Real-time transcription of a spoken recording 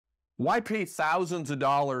Why pay thousands of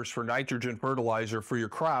dollars for nitrogen fertilizer for your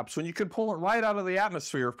crops when you can pull it right out of the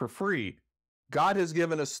atmosphere for free? God has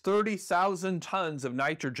given us 30,000 tons of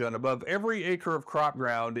nitrogen above every acre of crop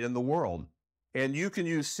ground in the world. And you can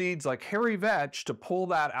use seeds like Hairy Vetch to pull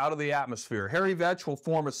that out of the atmosphere. Hairy Vetch will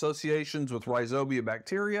form associations with rhizobia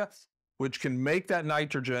bacteria, which can make that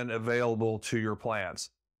nitrogen available to your plants.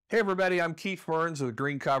 Hey everybody, I'm Keith Burns with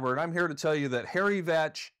Green Cover, and I'm here to tell you that Hairy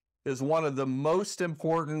Vetch is one of the most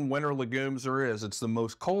important winter legumes there is. It's the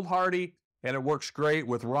most cold hardy, and it works great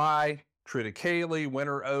with rye, triticale,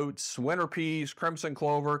 winter oats, winter peas, crimson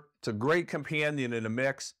clover. It's a great companion in a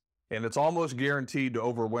mix, and it's almost guaranteed to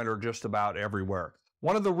overwinter just about everywhere.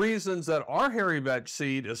 One of the reasons that our Hairy Vetch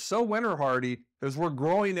seed is so winter hardy is we're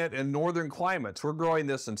growing it in northern climates. We're growing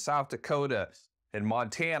this in South Dakota and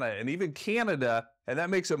Montana and even Canada, and that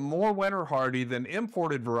makes it more winter hardy than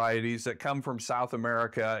imported varieties that come from South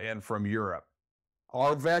America and from Europe.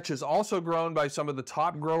 Our vetch is also grown by some of the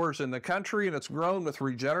top growers in the country, and it's grown with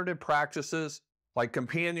regenerative practices like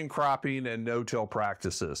companion cropping and no-till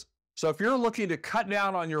practices. So if you're looking to cut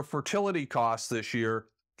down on your fertility costs this year,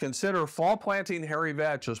 consider fall planting Hairy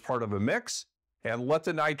Vetch as part of a mix and let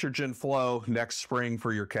the nitrogen flow next spring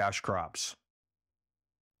for your cash crops.